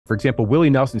For example, Willie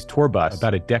Nelson's tour bus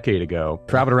about a decade ago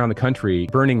traveled around the country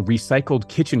burning recycled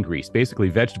kitchen grease, basically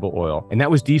vegetable oil. And that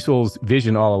was Diesel's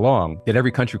vision all along, that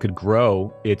every country could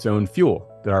grow its own fuel,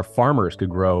 that our farmers could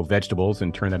grow vegetables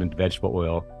and turn that into vegetable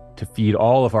oil to feed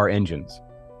all of our engines.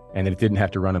 And that it didn't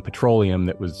have to run on petroleum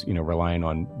that was, relying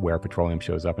on where petroleum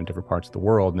shows up in different parts of the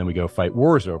world. And then we go fight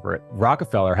wars over it.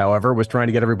 Rockefeller, however, was trying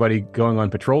to get everybody going on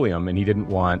petroleum, and he didn't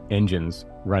want engines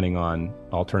running on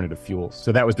alternative fuels.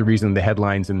 So that was the reason the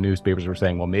headlines in the newspapers were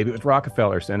saying, well, maybe it was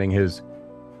Rockefeller sending his,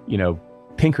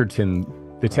 Pinkerton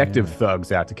detective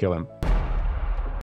thugs out to kill him.